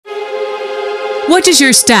What does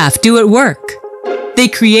your staff do at work? They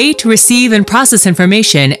create, receive, and process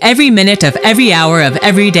information every minute of every hour of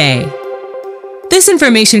every day. This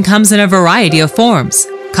information comes in a variety of forms: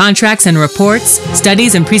 contracts and reports,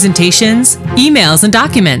 studies and presentations, emails and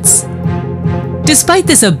documents. Despite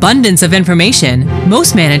this abundance of information,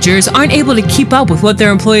 most managers aren't able to keep up with what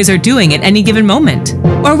their employees are doing at any given moment,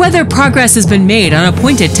 or whether progress has been made on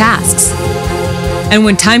appointed tasks. And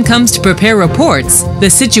when time comes to prepare reports, the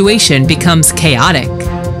situation becomes chaotic.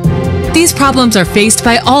 These problems are faced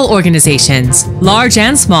by all organizations, large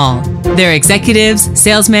and small, their executives,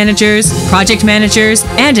 sales managers, project managers,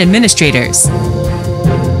 and administrators.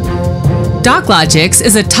 DocLogix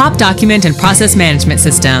is a top document and process management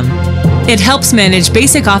system. It helps manage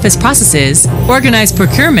basic office processes, organize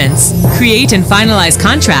procurements, create and finalize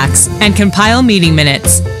contracts, and compile meeting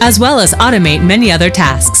minutes, as well as automate many other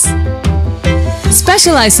tasks.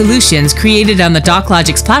 Specialized solutions created on the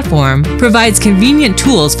DocLogix platform provides convenient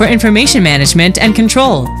tools for information management and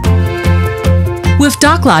control. With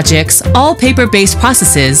DocLogix, all paper-based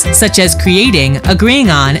processes, such as creating, agreeing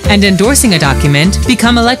on, and endorsing a document,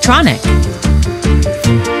 become electronic.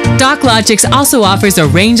 DocLogix also offers a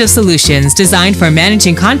range of solutions designed for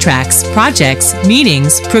managing contracts, projects,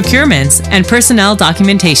 meetings, procurements, and personnel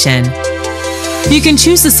documentation. You can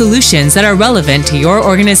choose the solutions that are relevant to your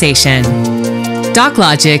organization.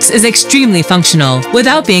 DocLogix is extremely functional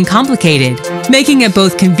without being complicated, making it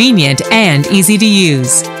both convenient and easy to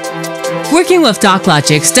use. Working with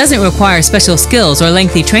DocLogix doesn't require special skills or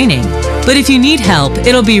lengthy training, but if you need help,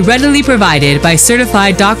 it'll be readily provided by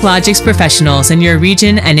certified DocLogix professionals in your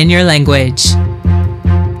region and in your language.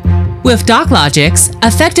 With DocLogix,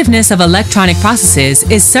 effectiveness of electronic processes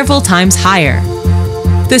is several times higher.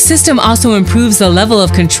 The system also improves the level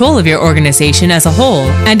of control of your organization as a whole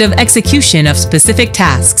and of execution of specific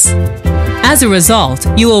tasks. As a result,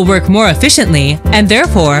 you will work more efficiently and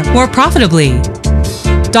therefore more profitably.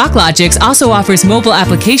 DocLogix also offers mobile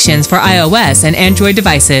applications for iOS and Android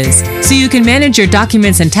devices, so you can manage your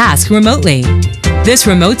documents and tasks remotely. This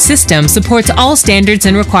remote system supports all standards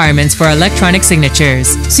and requirements for electronic signatures,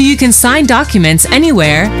 so you can sign documents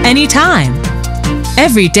anywhere, anytime.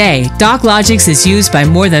 Every day, DocLogix is used by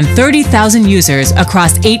more than 30,000 users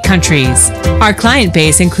across 8 countries. Our client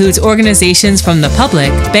base includes organizations from the public,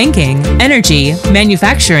 banking, energy,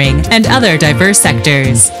 manufacturing, and other diverse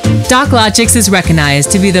sectors. DocLogix is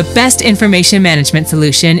recognized to be the best information management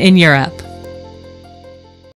solution in Europe.